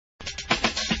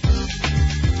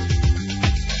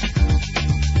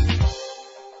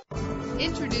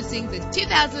Introducing the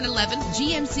 2011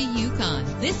 GMC Yukon.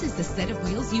 This is the set of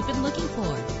wheels you've been looking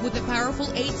for, with a powerful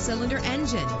 8-cylinder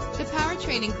engine. The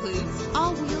powertrain includes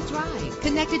all-wheel drive,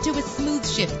 connected to a smooth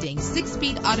shifting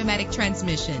 6-speed automatic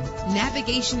transmission.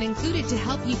 Navigation included to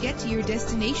help you get to your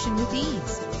destination with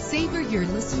ease. Savor your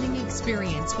listening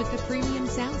experience with the premium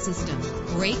sound system.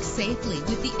 Brake safely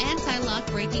with the anti-lock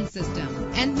braking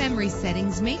system. And memory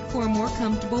settings make for a more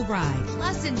comfortable ride.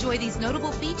 Plus, enjoy these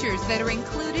notable features that are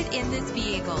included in this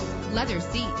vehicle: leather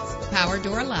seats, power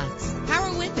door locks,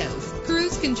 power windows,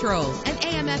 cruise control, an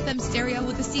AM/FM stereo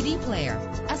with a CD player,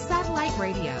 a satellite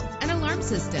radio, an alarm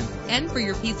system. And for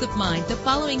your peace of mind, the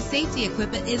following safety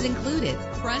equipment is included: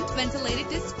 front ventilated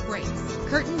disc brakes,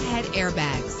 curtain head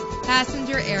airbags,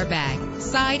 passenger airbag,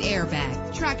 side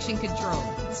airbag, traction control,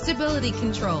 stability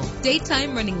control,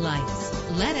 daytime running lights.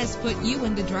 Let us put you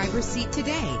in the driver's seat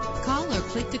today. Call or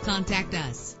click to contact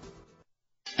us.